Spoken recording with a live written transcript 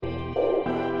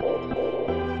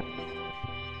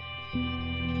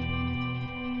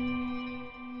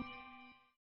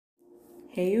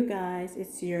Hey you guys,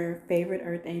 it's your favorite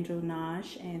Earth Angel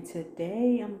Nash, and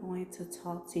today I'm going to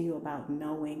talk to you about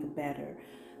knowing better.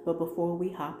 But before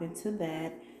we hop into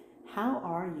that, how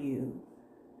are you?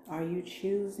 Are you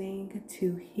choosing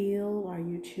to heal? Are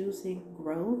you choosing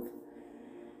growth?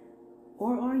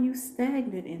 Or are you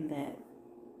stagnant in that?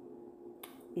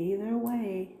 Either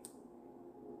way,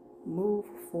 move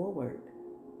forward.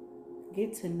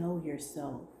 Get to know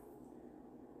yourself.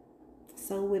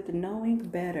 So, with knowing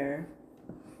better,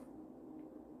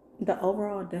 the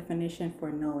overall definition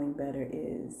for knowing better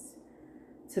is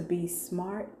to be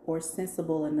smart or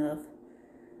sensible enough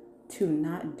to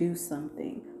not do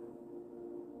something.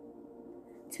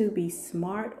 To be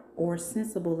smart or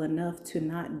sensible enough to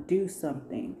not do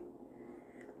something.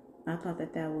 I thought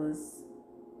that was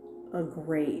a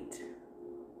great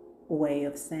way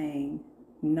of saying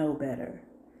know better.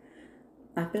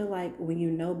 I feel like when you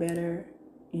know better,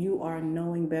 you are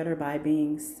knowing better by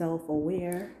being self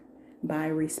aware, by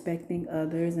respecting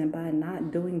others, and by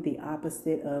not doing the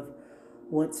opposite of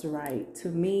what's right. To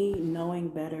me, knowing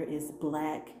better is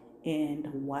black and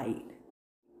white.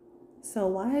 So,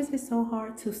 why is it so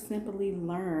hard to simply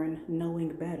learn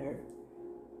knowing better?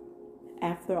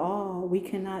 After all, we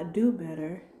cannot do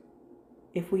better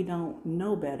if we don't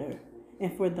know better.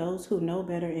 And for those who know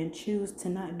better and choose to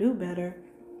not do better,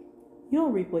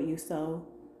 you'll reap what you sow.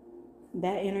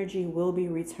 That energy will be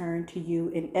returned to you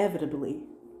inevitably.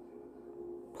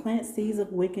 Plant seeds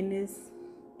of wickedness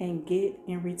and get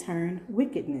in return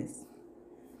wickedness.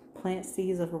 Plant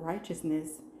seeds of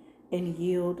righteousness and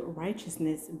yield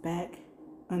righteousness back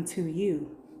unto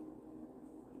you.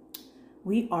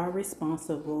 We are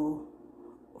responsible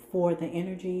for the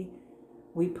energy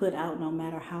we put out, no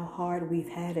matter how hard we've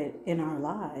had it in our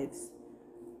lives.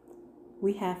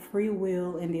 We have free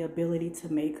will and the ability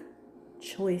to make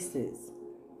choices.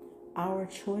 Our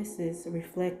choices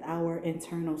reflect our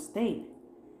internal state.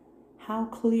 How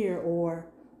clear or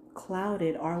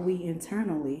clouded are we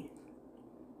internally?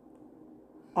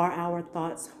 Are our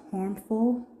thoughts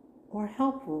harmful or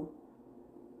helpful?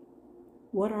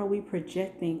 What are we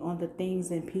projecting on the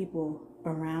things and people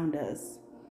around us?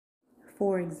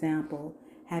 For example,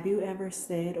 have you ever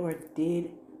said or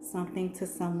did something to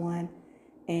someone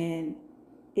and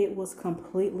it was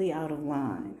completely out of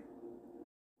line?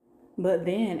 But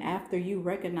then, after you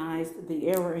recognized the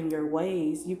error in your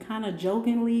ways, you kind of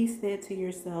jokingly said to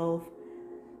yourself,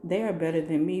 they are better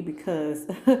than me because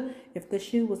if the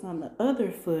shoe was on the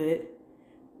other foot,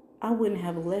 I wouldn't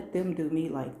have let them do me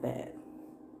like that.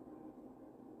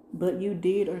 But you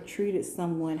did or treated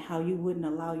someone how you wouldn't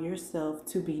allow yourself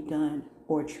to be done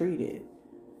or treated.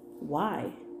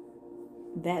 Why?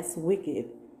 That's wicked.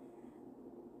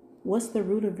 What's the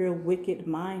root of your wicked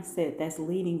mindset that's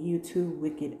leading you to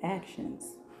wicked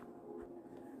actions?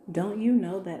 Don't you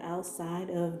know that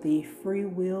outside of the free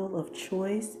will of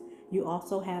choice, you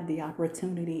also have the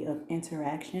opportunity of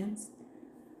interactions?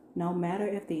 No matter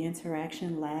if the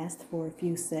interaction lasts for a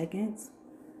few seconds,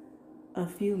 a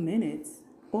few minutes,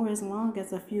 or as long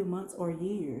as a few months or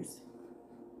years.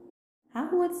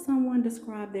 How would someone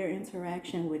describe their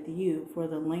interaction with you for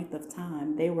the length of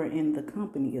time they were in the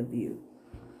company of you?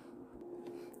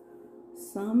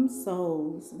 Some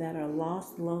souls that are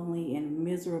lost, lonely, and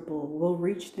miserable will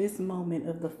reach this moment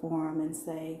of the forum and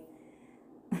say,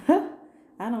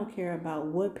 I don't care about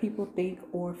what people think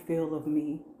or feel of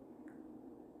me.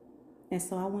 And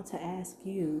so I want to ask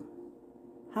you,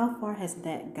 how far has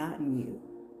that gotten you?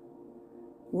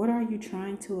 What are you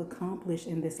trying to accomplish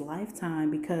in this lifetime?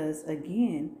 Because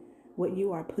again, what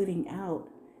you are putting out,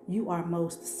 you are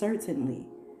most certainly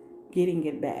getting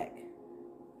it back.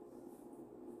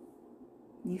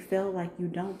 You felt like you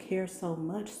don't care so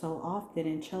much so often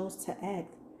and chose to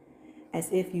act as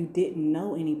if you didn't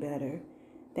know any better,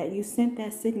 that you sent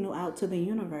that signal out to the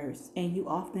universe, and you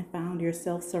often found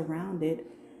yourself surrounded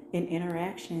in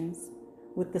interactions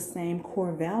with the same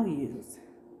core values.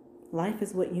 Life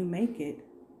is what you make it.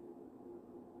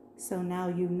 So now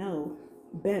you know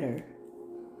better.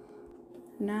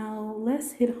 Now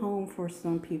let's hit home for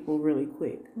some people really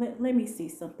quick. Let me see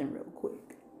something real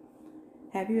quick.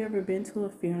 Have you ever been to a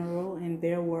funeral and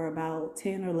there were about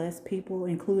 10 or less people,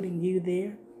 including you,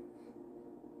 there?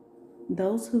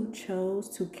 Those who chose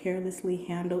to carelessly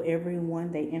handle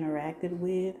everyone they interacted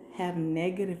with have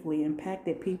negatively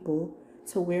impacted people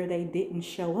to where they didn't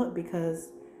show up because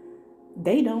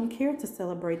they don't care to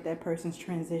celebrate that person's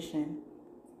transition.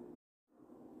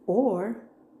 Or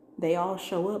they all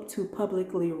show up to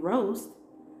publicly roast,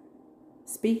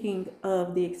 speaking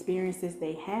of the experiences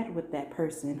they had with that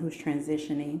person who's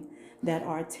transitioning that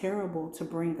are terrible to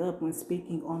bring up when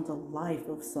speaking on the life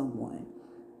of someone.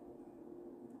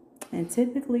 And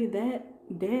typically,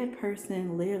 that dead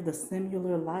person lived a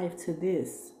similar life to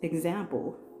this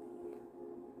example.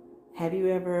 Have you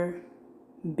ever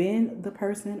been the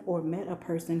person or met a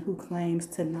person who claims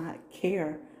to not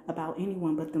care about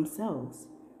anyone but themselves?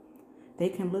 They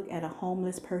can look at a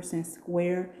homeless person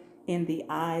square in the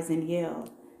eyes and yell,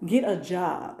 "Get a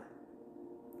job."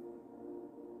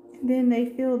 And then they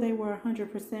feel they were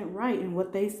 100% right in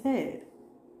what they said.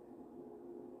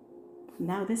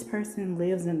 Now this person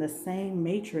lives in the same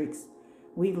matrix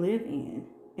we live in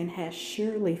and has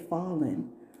surely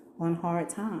fallen on hard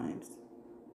times.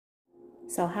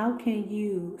 So how can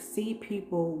you see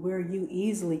people where you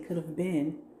easily could have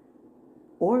been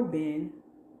or been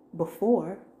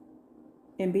before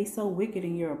and be so wicked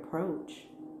in your approach?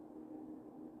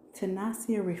 To not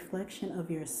see a reflection of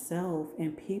yourself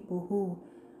in people who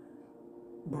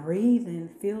breathe and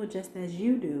feel just as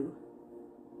you do,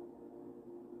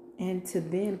 and to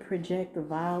then project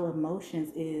vile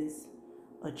emotions is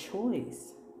a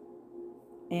choice,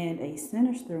 and a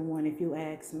sinister one if you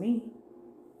ask me.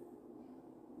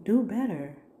 Do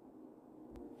better.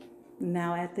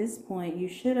 Now at this point, you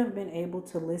should have been able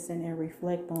to listen and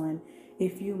reflect on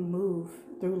if you move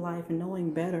through life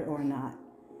knowing better or not.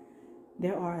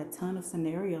 There are a ton of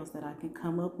scenarios that I can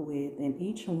come up with, and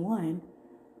each one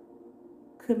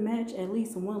could match at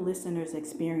least one listener's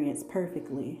experience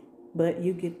perfectly. But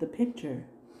you get the picture.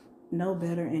 Know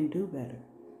better and do better.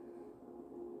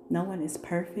 No one is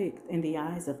perfect in the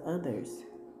eyes of others.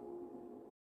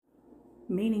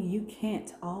 Meaning you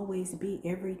can't always be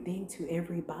everything to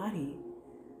everybody,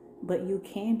 but you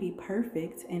can be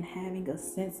perfect in having a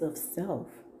sense of self.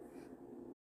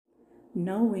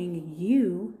 Knowing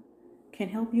you can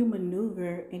help you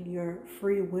maneuver in your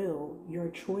free will, your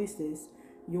choices,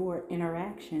 your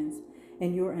interactions,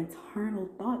 and your internal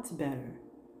thoughts better.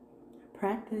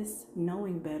 Practice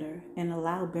knowing better and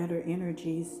allow better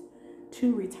energies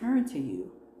to return to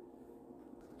you.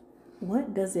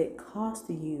 What does it cost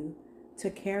you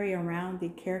to carry around the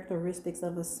characteristics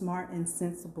of a smart and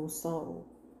sensible soul?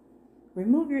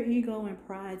 Remove your ego and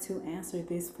pride to answer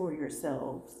this for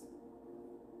yourselves.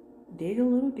 Dig a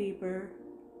little deeper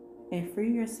and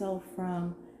free yourself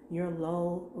from your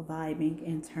low vibing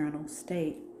internal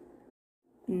state.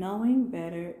 Knowing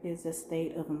better is a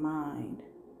state of mind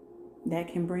that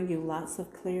can bring you lots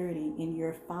of clarity in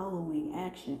your following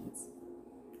actions.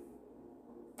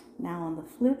 Now, on the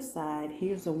flip side,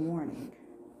 here's a warning.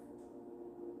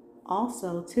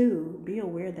 Also, too, be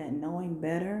aware that knowing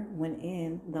better when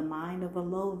in the mind of a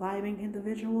low vibing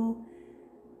individual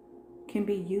can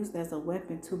be used as a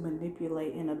weapon to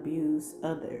manipulate and abuse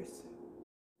others.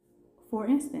 For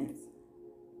instance,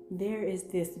 there is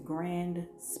this grand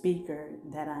speaker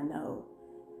that I know,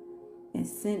 and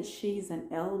since she's an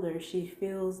elder, she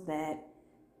feels that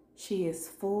she is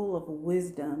full of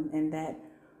wisdom and that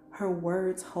her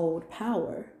words hold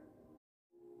power.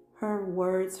 Her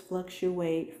words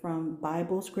fluctuate from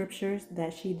Bible scriptures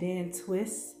that she then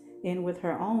twists in with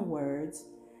her own words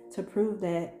to prove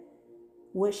that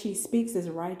what she speaks is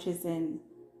righteous and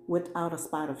without a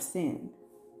spot of sin.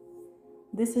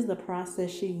 This is the process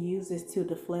she uses to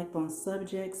deflect on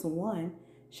subjects, one,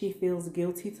 she feels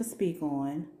guilty to speak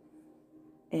on,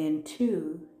 and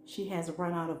two, she has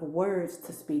run out of words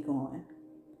to speak on.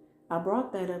 I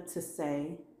brought that up to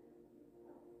say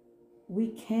we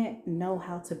can't know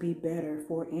how to be better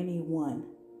for anyone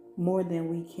more than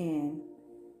we can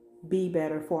be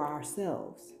better for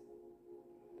ourselves.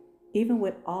 Even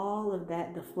with all of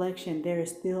that deflection, there is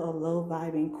still a low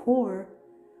vibing core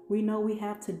we know we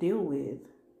have to deal with,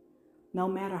 no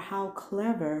matter how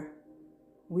clever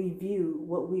we view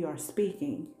what we are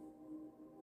speaking.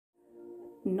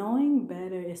 Knowing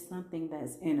better is something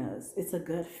that's in us. It's a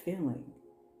gut feeling.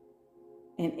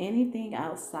 And anything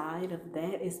outside of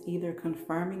that is either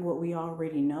confirming what we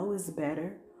already know is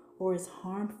better or is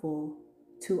harmful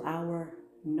to our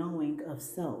knowing of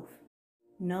self.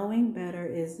 Knowing better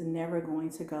is never going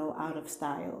to go out of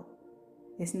style.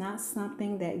 It's not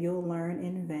something that you'll learn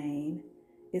in vain.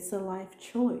 It's a life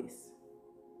choice.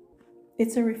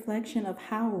 It's a reflection of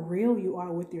how real you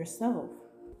are with yourself.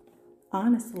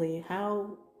 Honestly,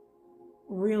 how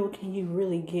real can you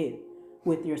really get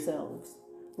with yourselves?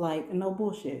 Like, no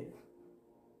bullshit.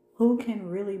 Who can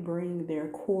really bring their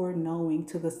core knowing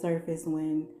to the surface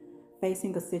when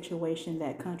facing a situation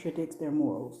that contradicts their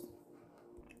morals?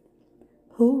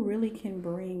 Who really can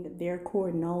bring their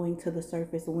core knowing to the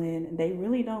surface when they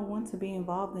really don't want to be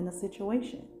involved in a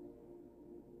situation?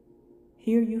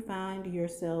 Here you find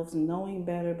yourselves knowing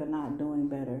better but not doing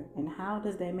better. And how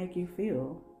does that make you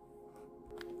feel?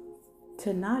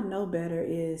 To not know better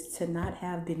is to not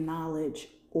have the knowledge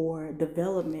or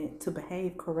development to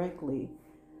behave correctly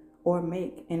or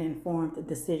make an informed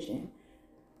decision.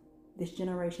 This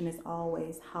generation is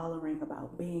always hollering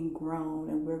about being grown,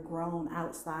 and we're grown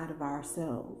outside of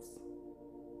ourselves.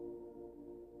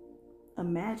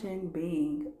 Imagine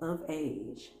being of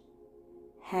age,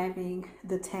 having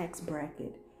the tax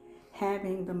bracket,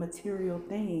 having the material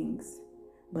things,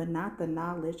 but not the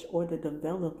knowledge or the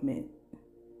development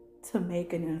to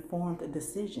make an informed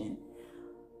decision.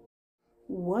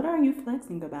 What are you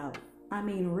flexing about? I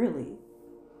mean, really,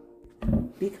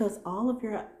 because all of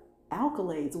your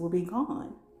accolades will be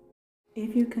gone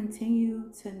if you continue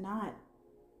to not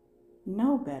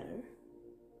know better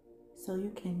so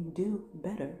you can do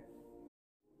better.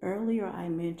 Earlier, I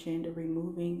mentioned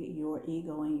removing your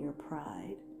ego and your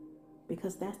pride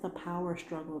because that's the power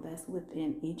struggle that's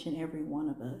within each and every one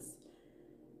of us.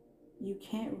 You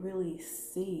can't really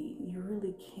see, you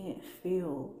really can't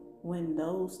feel when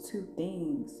those two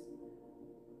things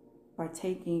are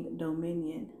taking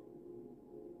dominion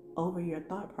over your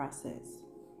thought process.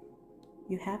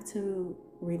 You have to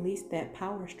release that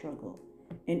power struggle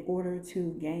in order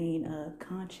to gain a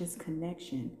conscious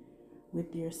connection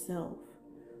with yourself,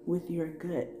 with your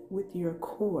gut, with your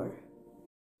core.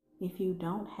 If you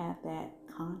don't have that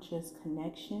conscious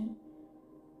connection,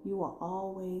 you will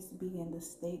always be in the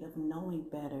state of knowing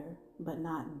better, but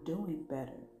not doing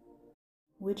better,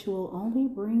 which will only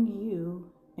bring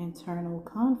you internal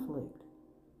conflict,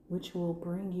 which will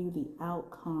bring you the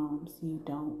outcomes you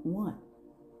don't want.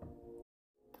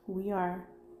 We are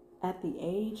at the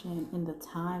age and in the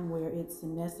time where it's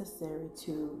necessary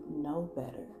to know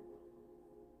better.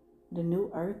 The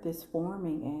new earth is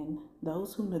forming, and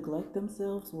those who neglect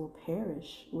themselves will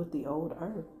perish with the old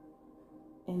earth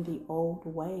and the old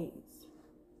ways.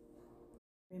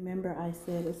 Remember, I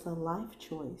said it's a life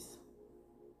choice.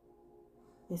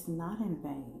 It's not in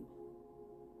vain.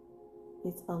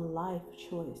 It's a life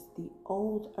choice. The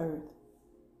old earth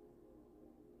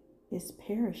is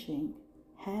perishing,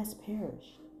 has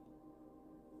perished.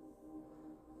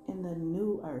 And the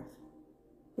new earth,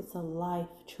 it's a life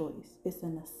choice. It's a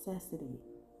necessity.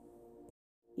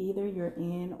 Either you're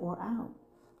in or out.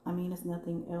 I mean, it's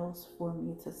nothing else for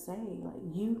me to say. Like,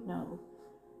 you know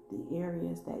the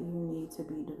areas that you need to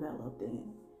be developed in.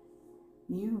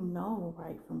 You know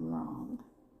right from wrong.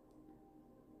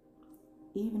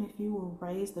 Even if you were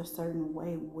raised a certain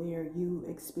way where you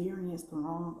experienced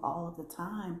wrong all of the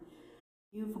time,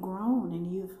 you've grown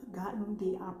and you've gotten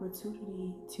the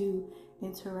opportunity to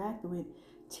interact with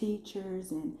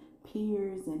teachers and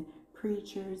peers and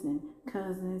preachers and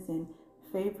cousins and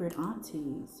favorite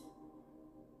aunties.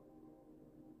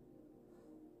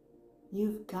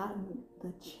 You've gotten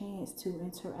the chance to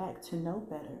interact, to know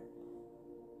better.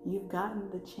 You've gotten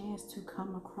the chance to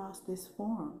come across this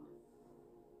forum,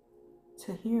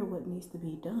 to hear what needs to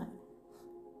be done.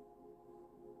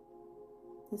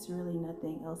 There's really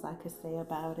nothing else I could say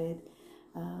about it.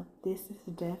 This is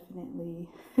definitely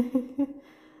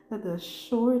the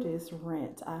shortest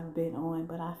rant I've been on,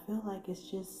 but I feel like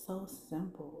it's just so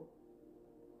simple.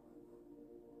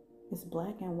 It's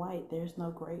black and white. There's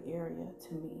no gray area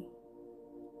to me.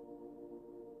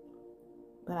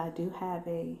 But I do have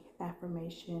a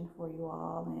affirmation for you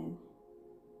all, and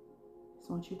I just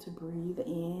want you to breathe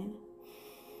in,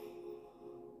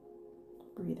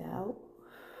 breathe out,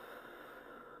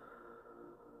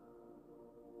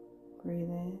 breathe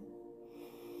in,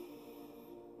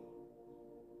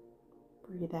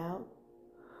 breathe out.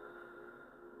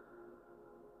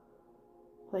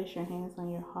 Place your hands on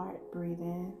your heart, breathe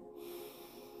in,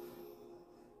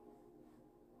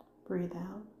 breathe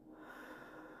out.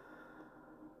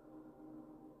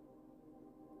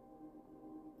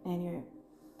 And your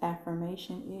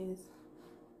affirmation is,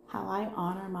 how I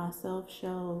honor myself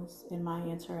shows in my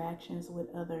interactions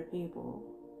with other people.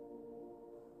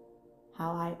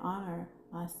 How I honor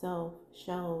myself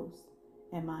shows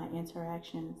in my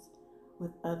interactions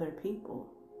with other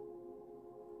people.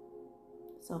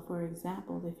 So for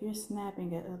example, if you're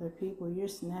snapping at other people, you're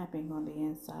snapping on the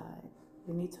inside.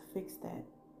 You need to fix that.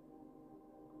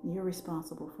 You're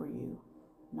responsible for you.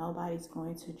 Nobody's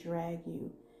going to drag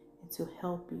you and to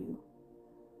help you.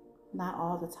 Not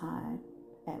all the time,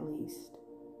 at least.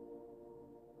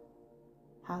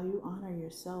 How you honor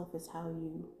yourself is how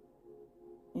you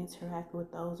interact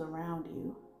with those around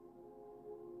you.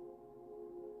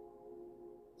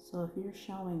 So if you're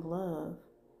showing love,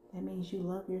 that means you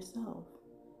love yourself.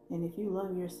 And if you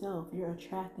love yourself, you're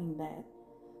attracting that.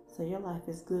 So your life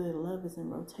is good. Love is in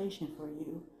rotation for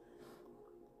you.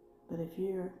 But if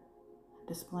you're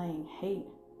displaying hate,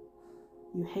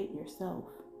 you hate yourself,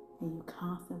 and you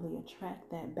constantly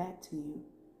attract that back to you.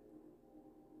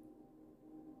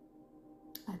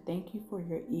 I thank you for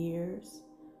your ears,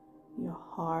 your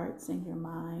hearts, and your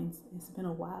minds. It's been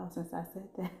a while since I said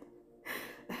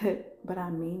that, but I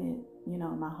mean it.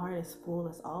 My heart is full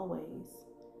as always.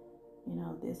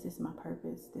 This is my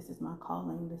purpose. This is my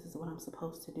calling. This is what I'm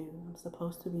supposed to do. I'm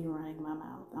supposed to be running my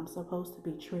mouth. I'm supposed to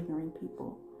be triggering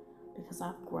people because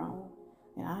I've grown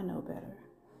and I know better.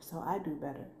 So I do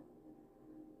better.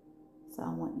 So I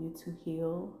want you to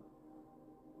heal,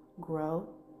 grow,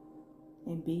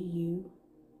 and be you,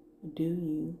 do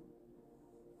you,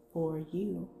 for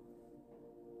you.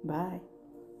 Bye.